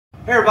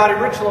Hey everybody,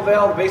 Rich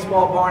Lovell, the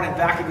Baseball Barn in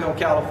Vacaville,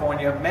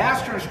 California,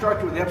 master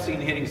instructor with Epstein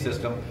hitting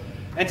system.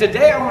 And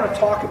today I want to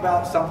talk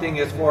about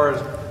something as far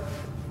as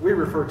we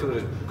refer to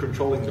it as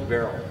controlling the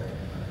barrel.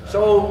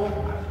 So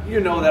you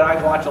know that I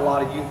watch a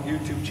lot of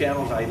YouTube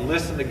channels. I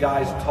listen to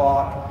guys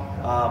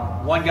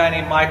talk. One guy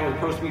named Michael with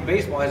Pro Speed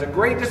Baseball has a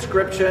great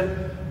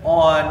description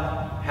on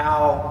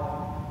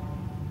how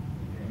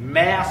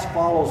mass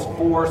follows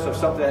force of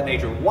something of that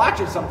nature. Watch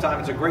it sometime,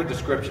 it's a great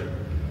description.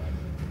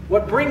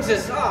 What brings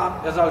this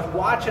up is I was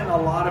watching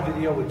a lot of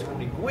video with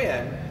Tony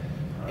Gwynn,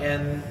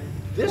 and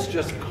this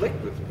just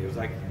clicked with me. It was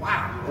like,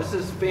 wow, this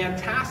is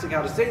fantastic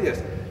how to say this.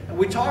 And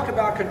we talk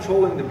about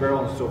controlling the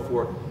barrel and so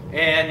forth,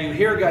 and you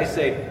hear guys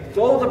say,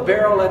 throw the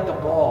barrel at the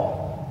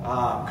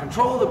ball,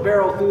 control the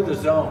barrel through the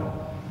zone.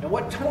 And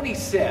what Tony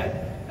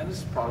said, and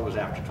this probably was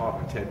after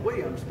talking to Ted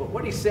Williams, but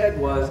what he said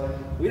was,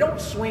 we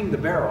don't swing the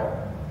barrel,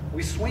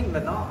 we swing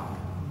the knob,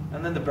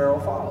 and then the barrel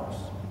follows.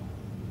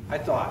 I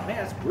thought,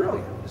 man, it's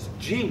brilliant, it's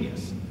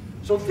genius.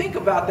 So think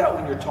about that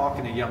when you're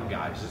talking to young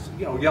guys,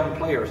 young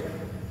players.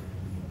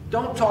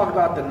 Don't talk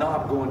about the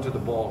knob going to the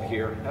ball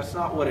here. That's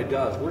not what it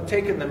does. We're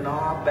taking the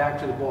knob back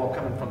to the ball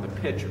coming from the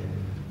pitcher.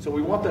 So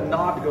we want the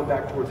knob to go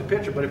back towards the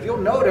pitcher. But if you'll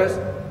notice,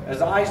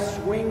 as I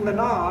swing the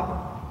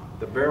knob,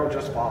 the barrel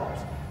just follows.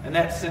 And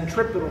that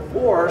centripetal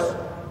force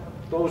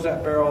throws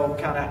that barrel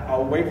kind of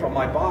away from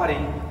my body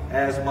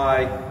as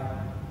my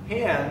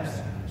hands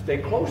stay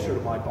closer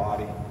to my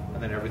body,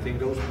 and then everything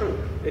goes through.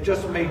 It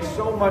just made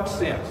so much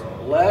sense.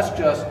 Let's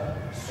just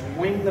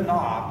swing the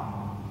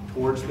knob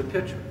towards the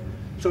pitcher.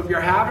 So if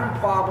you're having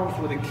problems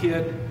with a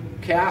kid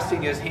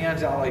casting his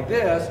hands out like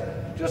this,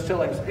 just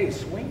tell him, hey,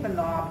 swing the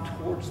knob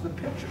towards the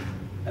pitcher,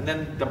 and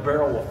then the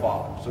barrel will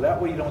follow. So that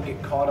way you don't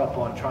get caught up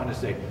on trying to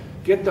say,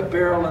 get the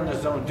barrel in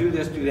the zone, do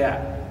this, do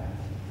that.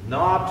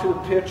 Knob to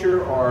the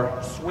pitcher, or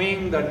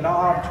swing the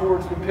knob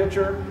towards the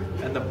pitcher,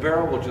 and the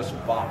barrel will just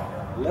follow.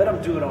 Let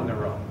them do it on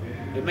their own.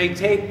 It may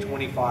take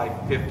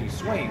 25, 50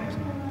 swings.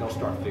 They'll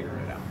start figuring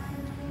it out.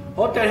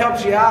 Hope that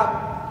helps you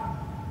out.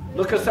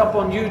 Look us up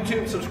on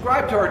YouTube,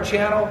 subscribe to our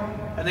channel,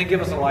 and then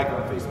give us a like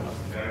on Facebook.